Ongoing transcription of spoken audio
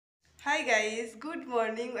Hi guys, good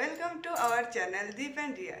morning, welcome to our channel Deep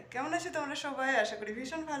and Riya. কেমন আছো তোমরা সবাই? আশা করি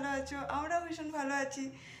ভীষণ ভালো আছো, আমরাও ভীষণ ভালো আছি।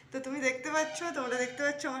 তো তোমরা দেখতে পাচ্ছ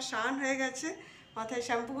আমার স্নান হয়ে গেছে, মাথায়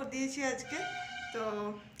শ্যাম্পু করে দিয়েছি আজকে। তো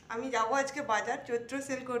আমি যাবো আজকে বাজার চৈত্র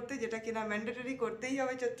সেল করতে, যেটা কিনা ম্যান্ডেটরি করতেই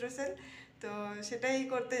হবে চৈত্র সেল। তো সেটাই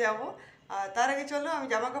করতে যাব। আর তার আগে চলো আমি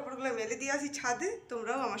জামা কাপড়গুলো মেলে দিয়ে আসি ছাদে,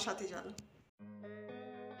 তোমরাও আমার সাথে চলো।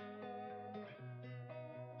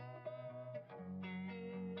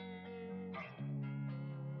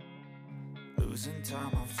 Losing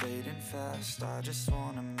time, I'm fading fast. I just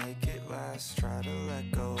wanna make it last. Try to let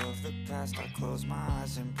go of the past. I close my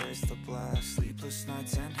eyes, embrace the blast. Sleepless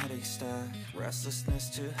nights and headaches stack. Restlessness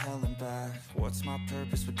to hell and back. What's my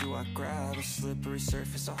purpose? What do I grab? A slippery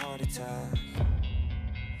surface, a heart attack.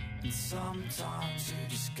 And sometimes you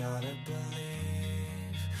just gotta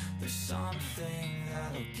believe there's something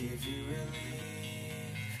that'll give you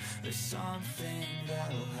relief. There's something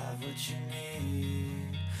that'll have what you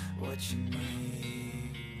need, what you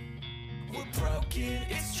need. We're broken,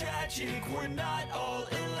 it's tragic, we're not all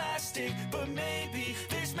elastic, but maybe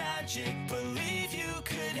there's magic, believe you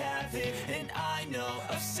could have it. And I know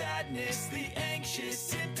of sadness, the anxious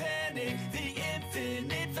and panic, the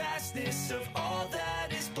infinite vastness of all that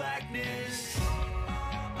is blackness.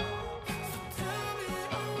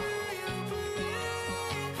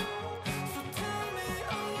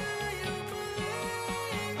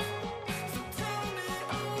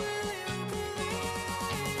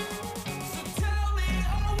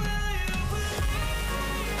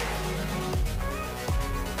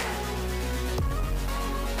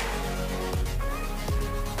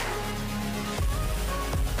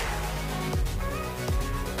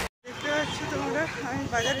 দেখতে পাচ্ছ তোমরা, আমি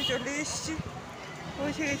বাজারে চলে এসেছি,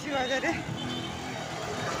 পৌঁছে গেছি বাজারে।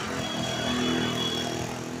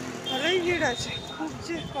 ভালোই ভিড় আছে, খুব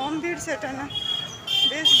যে কম ভিড় সেটা না,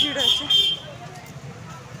 বেশ ভিড় আছে।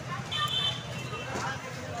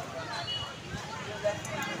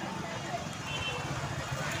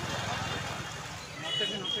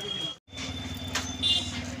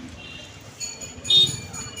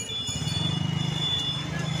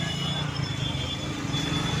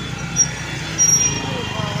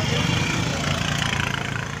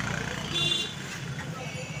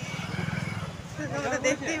 তোমরা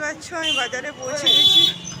দেখতেই পাচ্ছ আমি বাজারে পৌঁছে গেছি।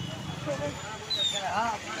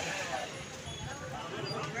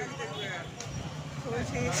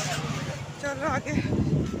 পৌঁছে গেছি, চলো আগে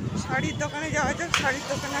শাড়ির দোকানে যাওয়া যাক, শাড়ির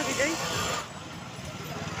দোকানে আগে যাই।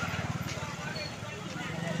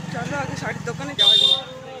 চলো আগে শাড়ির দোকানে যাওয়া যাক।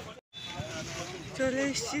 চলে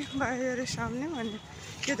এসেছি বাজারের সামনে, মানে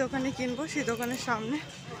যে দোকানে কিনবো সেই দোকানের সামনে।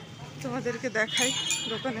 তোমাদেরকে দেখাই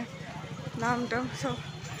দোকানের নাম টাম সব।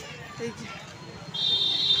 এই যে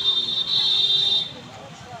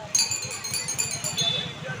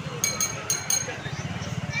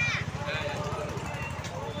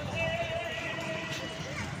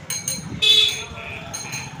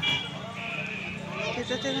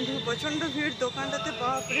এটাতে কিন্তু প্রচণ্ড ভিড় দোকানটাতে,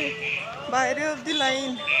 বাপরে, বাইরে অবধি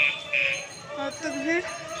লাইন, অত ভিড়।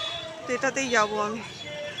 তো এটাতেই যাবো আমি।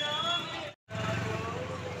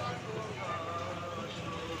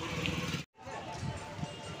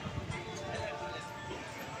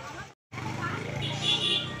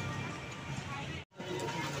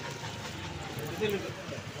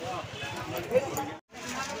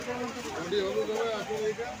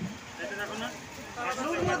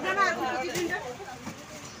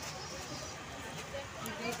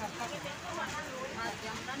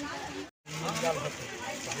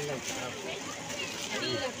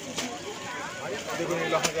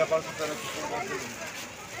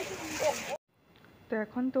 তো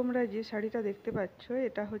এখন তোমরা যে শাড়িটা দেখতে পাচ্ছ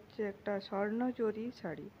এটা হচ্ছে একটা স্বর্ণজরি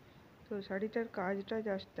শাড়ি। তো শাড়িটার কাজটা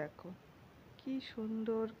জাস্ট দেখো, কি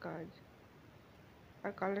সুন্দর কাজ,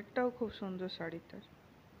 আর কালারটাও খুব সুন্দর শাড়িটার।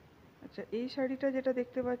 আচ্ছা, এই শাড়িটা যেটা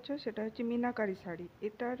দেখতে পাচ্ছ সেটা হচ্ছে মিনাকারি শাড়ি,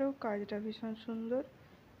 এটারও কাজটা ভীষণ সুন্দর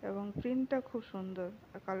এবং প্রিন্টটা খুব সুন্দর,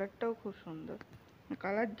 আর কালারটাও খুব সুন্দর।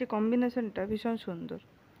 কালার যে কম্বিনেশনটা ভীষণ সুন্দর।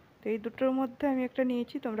 তো এই দুটোর মধ্যে আমি একটা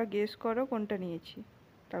নিয়েছি, তোমরা গেস করো কোনটা নিয়েছি,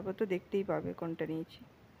 তারপর তো দেখতেই পাবে কোনটা নিয়েছি।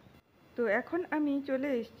 তো এখন আমি চলে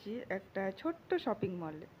এসেছি একটা ছোট্ট শপিং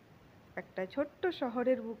মলে, একটা ছোট্ট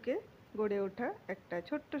শহরের বুকে গড়ে ওঠা একটা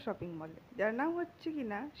ছোট্ট শপিং মলে, যার নাম হচ্ছে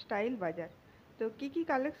কিনা স্টাইল বাজার। তো কি কি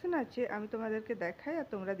কালেকশন আছে আমি তোমাদেরকে দেখাই, আর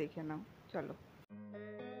তোমরা দেখে নাও, চলো।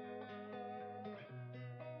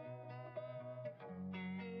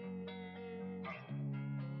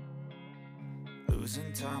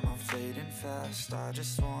 Losing time, I'm fading fast. I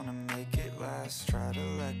just wanna make it last. Try to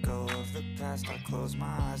let go of the past. I close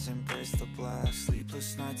my eyes, embrace the blast.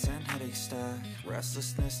 Sleepless nights and headaches stack.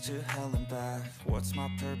 Restlessness to hell and back. What's my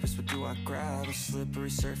purpose? What do I grab? A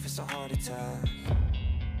slippery surface, a heart attack.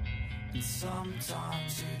 And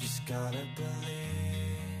sometimes you just gotta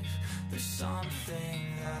believe there's something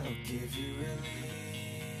that'll give you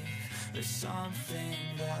relief. There's something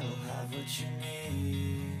that'll have what you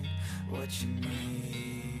need, what you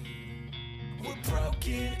need. We're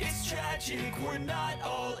broken, it's tragic, we're not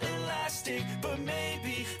all elastic, but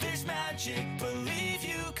maybe there's magic. Believe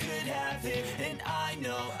you could have it, and I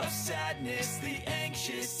know of sadness, the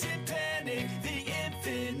anxious and panic, the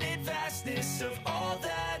infinite vastness of all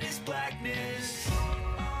that is blackness.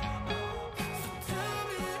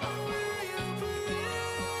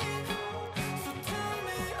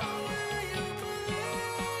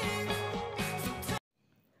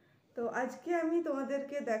 তো আজকে আমি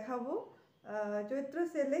তোমাদেরকে দেখাবো চৈত্র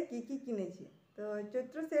সেলে কি কি কিনেছি। তো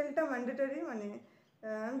চৈত্র সেলটা ম্যান্ডেটরি, মানে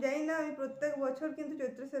আমি জানি না, আমি প্রত্যেক বছর কিন্তু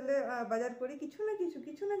চৈত্র সেলে বাজার করি, কিছু না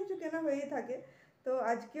কিছু কেনা হয়েই থাকে। তো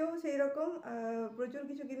আজকেও সেই রকম প্রচুর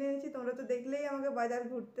কিছু কিনে এনেছি। তোমরা তো দেখলেই আমাকে বাজার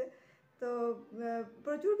ঘুরতে, তো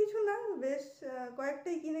প্রচুর কিছু না, বেশ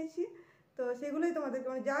কয়েকটাই কিনেছি। তো সেগুলোই তোমাদেরকে,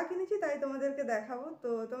 মানে যা কিনেছি তাই তোমাদেরকে দেখাবো। তো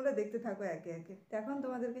তোমরা দেখতে থাকো একে একে। তো এখন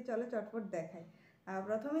তোমাদেরকে চলো চটপট দেখাই।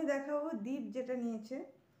 প্রথমেই দেখাবো দীপ যেটা নিয়েছে।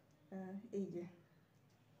 এই যে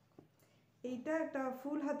এইটা একটা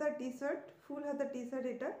ফুল হাতা টি শার্ট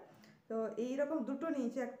এটা। তো এইরকম দুটো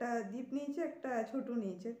নিয়েছে, একটা দীপ নিয়েছে, একটা ছোটো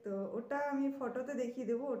নিয়েছে। তো ওটা আমি ফটোতে দেখিয়ে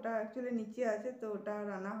দেবো, ওটা অ্যাকচুয়ালি নিচে আছে, তো ওটা আর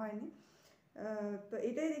আনা হয়নি। তো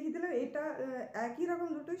এটাই দেখিয়ে দিলাম। এটা একই রকম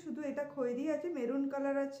দুটোই, শুধু এটা খয়েরি আছে, মেরুন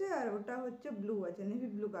কালার আছে, আর ওটা হচ্ছে ব্লু আছে, নেভি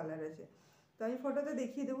ব্লু কালার আছে। তো আমি ফটোতে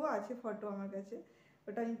দেখিয়ে দেবো, আছে ফটো আমার কাছে।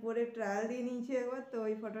 ওটা আমি পরে ট্রায়াল দিয়ে নিয়েছি একবার, তো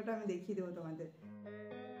ওই ফটোটা আমি দেখিয়ে দেবো তোমাদের।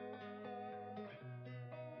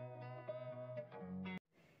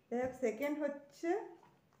 সেকেন্ড হচ্ছে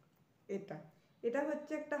এটা এটা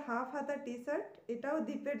হচ্ছে একটা হাফ হাতা টি শার্ট, এটাও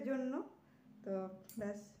দ্বীপের জন্য। তো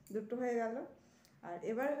ব্যাস, দুটো হয়ে গেল। আর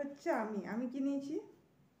এবার হচ্ছে আমি কি নিয়েছি,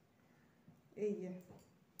 এই যে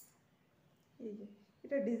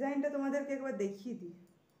এটা ডিজাইনটা তোমাদেরকে একবার দেখিয়ে দিই।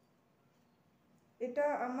 এটা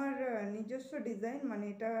আমার নিজস্ব ডিজাইন, মানে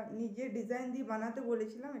এটা নিজে ডিজাইন দিয়ে বানাতে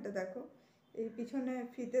বলেছিলাম। এটা দেখো, এই পিছনে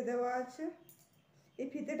ফিতে দেওয়া আছে। এই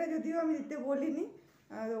ফিতেটা যদিও আমি দিতে বলিনি,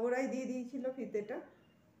 ওরাই দিয়ে দিয়েছিল ফিতেটা।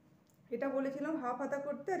 এটা বলেছিলাম হাফ হাতা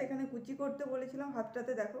করতে, আর এখানে কুচি করতে বলেছিলাম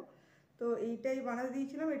হাতটাতে, দেখো। তো এইটাই বানাতে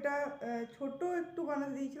দিয়েছিলাম। এটা ছোট একটু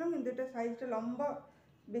বানাতে দিয়েছিলাম, কিন্তু এটা সাইজটা লম্বা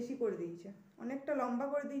বেশি করে দিয়েছে, অনেকটা লম্বা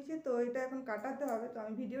করে দিয়েছে। তো এটা এখন কাটাতে হবে। তো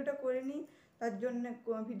আমি ভিডিওটা করে নিই, তার জন্য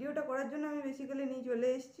ভিডিওটা করার জন্য আমি বেসিক্যালি নিয়ে চলে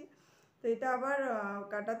এসেছি। তো এটা আবার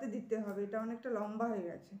কাটাতে দিতে হবে, এটা অনেকটা লম্বা হয়ে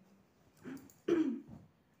গেছে।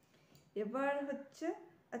 এবার হচ্ছে,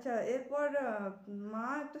 আচ্ছা, এরপর মা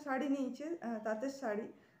একটা শাড়ি নিয়েছে, তাঁতের শাড়ি।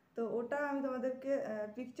 তো ওটা আমি তোমাদেরকে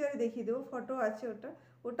পিকচারে দেখিয়ে দেবো, ফটো আছে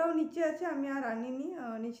ওটাও নিচে আছে, আমি আর আনিনি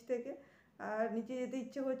নিচ থেকে, আর নিচে যেতে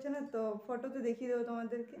ইচ্ছে করছে না, তো ফটোতে দেখিয়ে দেবো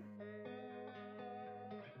তোমাদেরকে।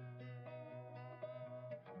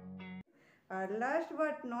 আর লাস্ট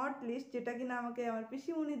বাট নট লিস্ট, যেটা কিনা আমাকে আমার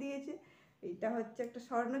পিসিমণি দিয়েছে, এইটা হচ্ছে একটা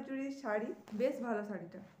স্বর্ণচুরির শাড়ি, বেশ ভালো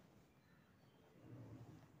শাড়িটা।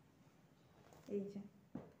 এই যে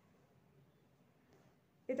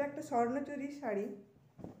এটা একটা স্বর্ণচুরির শাড়ি।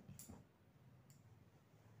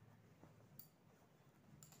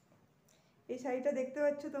 এই শাড়িটা দেখতে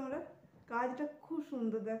পাচ্ছ তোমরা, কাজটা খুব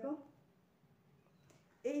সুন্দর, দেখো।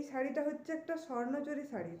 এই শাড়িটা হচ্ছে একটা স্বর্ণচুরি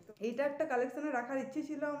শাড়ি। তো এইটা একটা কালেকশনে রাখার ইচ্ছে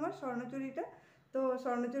ছিল আমার, স্বর্ণচুরিটা। তো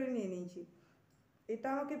স্বর্ণচুরি নিয়ে নিয়েছি। এটা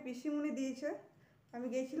আমাকে পিসিমণি দিয়েছে। আমি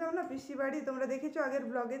গিয়েছিলাম না পিসি বাড়ি, তোমরা দেখেছো আগের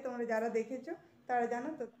ব্লগে, তোমরা যারা দেখেছো তারা জানো।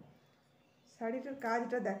 তো শাড়িটার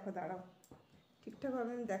কাজটা দেখো, দাঁড়াও,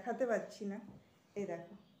 ঠিকঠাকভাবে আমি দেখাতে পারছি না। এই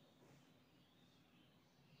দেখো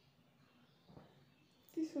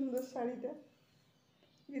কি সুন্দর শাড়িটা,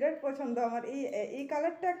 বিরাট পছন্দ আমার। এই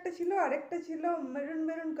কালারটা একটা ছিল, আরেকটা ছিল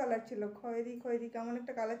মেরুন কালার ছিল, খয়েরি কেমন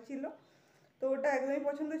একটা কালার ছিল। তো ওটা একদমই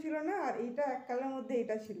পছন্দ ছিল না, আর এইটা এক কালার মধ্যে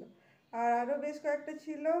এটা ছিল। আর আরও বেশ কয়েকটা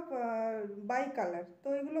ছিল বাই কালার, তো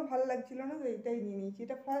ওইগুলো ভালো লাগছিল না, তো এইটাই নিয়ে নিয়েছি।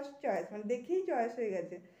 এটা ফার্স্ট চয়েস, মানে দেখেই চয়েস হয়ে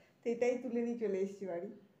গেছে, তো এটাই তুলে নিয়ে চলে এসেছি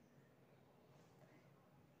বাড়ি।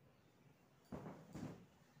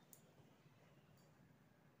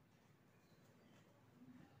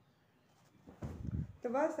 তো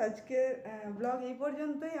বাস, আজকের ব্লগ এই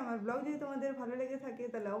পর্যন্তই। আমার ব্লগ যদি তোমাদের ভালো লেগে থাকে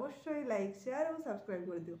তাহলে অবশ্যই লাইক, শেয়ার এবং সাবস্ক্রাইব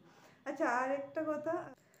করে দিও। আচ্ছা, আর একটা কথা,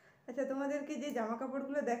 আচ্ছা, তোমাদেরকে যে জামা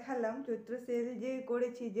কাপড়গুলো দেখালাম চৈত্র সেল যে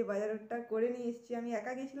করেছি, যে বাজারটা করে নিয়ে এসেছি, আমি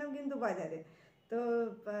একা গেছিলাম কিন্তু বাজারে। তো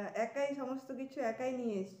একাই সমস্ত কিছু একাই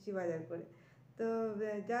নিয়ে এসেছি বাজার করে। তো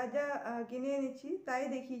যা যা কিনে এনেছি তাই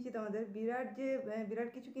দেখিয়েছি তোমাদের। বিরাট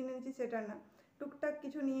কিছু কিনে এনেছি সেটা না, টুকটাক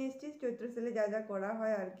কিছু নিয়ে এসেছি চৈত্র সেলে যা যা করা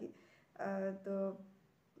হয় আর কি। তো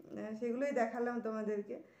সেগুলোই দেখালাম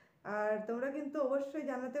তোমাদেরকে। আর তোমরা কিন্তু অবশ্যই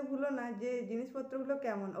জানাতে ভুলো না যে জিনিসপত্রগুলো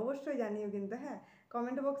কেমন, অবশ্যই জানিও কিন্তু, হ্যাঁ,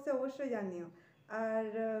 কমেন্ট বক্সে অবশ্যই জানিও। আর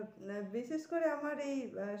বিশেষ করে আমার এই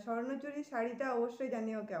স্বর্ণচুরি শাড়িটা অবশ্যই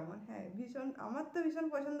জানিও কেমন। হ্যাঁ, আমার তো ভীষণ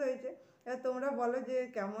পছন্দ হয়েছে। এবার তোমরা বলো যে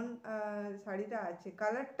কেমন শাড়িটা আছে,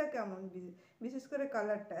 কালারটা কেমন, বিশেষ করে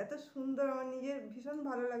কালারটা এত সুন্দর, আমার নিজের ভীষণ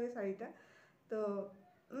ভালো লাগে শাড়িটা। তো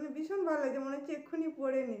ভীষণ ভালো লাগছে, মনে হচ্ছে এক্ষুনি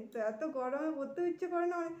পরে নিই। তো এত গরমে পরতেও ইচ্ছে করে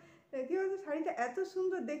না, মানে কী বলতো, শাড়িটা এত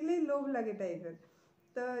সুন্দর দেখলেই লোভ লাগে টাইপের।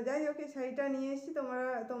 তো যাই হোক, এই শাড়িটা নিয়ে এসেছি,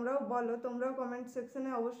 তোমরাও বলো, তোমরাও কমেন্ট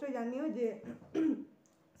সেকশনে অবশ্যই জানিও যে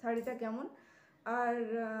শাড়িটা কেমন। আর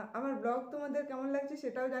আমার ব্লগ তোমাদের কেমন লাগছে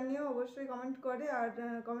সেটাও জানিও অবশ্যই কমেন্ট করে। আর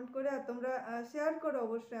তোমরা শেয়ার করো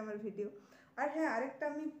অবশ্যই আমার ভিডিও। আর হ্যাঁ, আরেকটা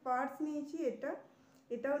আমি পার্স নিয়েছি,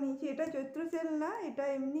 এটাও নিয়েছি। এটা চৈত্র সেল না, এটা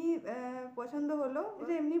এমনি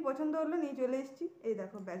পছন্দ হলো নিয়ে চলে এসেছি। এই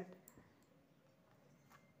দেখো ব্যাগটা,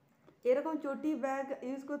 এরকম চটি ব্যাগ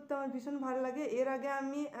ইউজ করতে আমার ভীষণ ভালো লাগে। এর আগে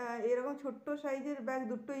আমি এরকম ছোট্ট সাইজের ব্যাগ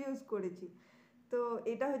দুটো ইউজ করেছি। তো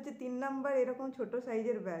এটা হচ্ছে 3 নাম্বার এরকম ছোট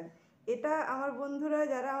সাইজের ব্যাগ। এটা আমার বন্ধুরা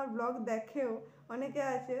যারা আমার ব্লগ দেখেও অনেকে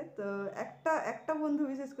আছে, তো একটা একটা বন্ধু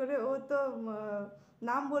বিশেষ করে, ও তো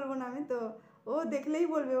নাম বলবো না আমি, তো ও দেখলেই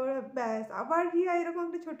বলবে, ওর ব্যাস আবার রিয়া এরকম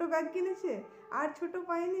একটা ছোট ব্যাগ কিনেছে, আর ছোট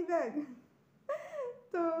পাইনি ব্যাগ।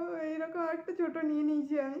 তো এইরকম একটা ছোট নিয়ে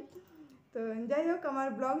নিয়েছি আমি। তো যাই হোক, আমার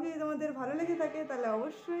ব্লগ যদি তোমাদের ভালো লেগে থাকে তাহলে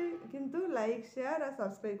অবশ্যই কিন্তু লাইক, শেয়ার আর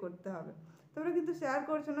সাবস্ক্রাইব করতে হবে। তোমরা কিন্তু শেয়ার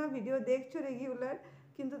করছো না, ভিডিও দেখছো রেগুলার,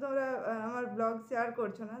 কিন্তু তোমরা আমার ব্লগ শেয়ার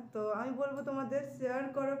করছো না। তো আমি বলবো তোমাদের শেয়ার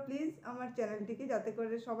করো প্লিজ আমার চ্যানেলটিকে, যাতে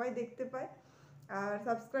করে সবাই দেখতে পায়। আর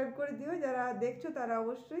সাবস্ক্রাইব করে দিও, যারা দেখছো তারা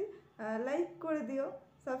অবশ্যই লাইক করে দিও,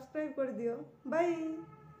 সাবস্ক্রাইব করে দিও। বাই।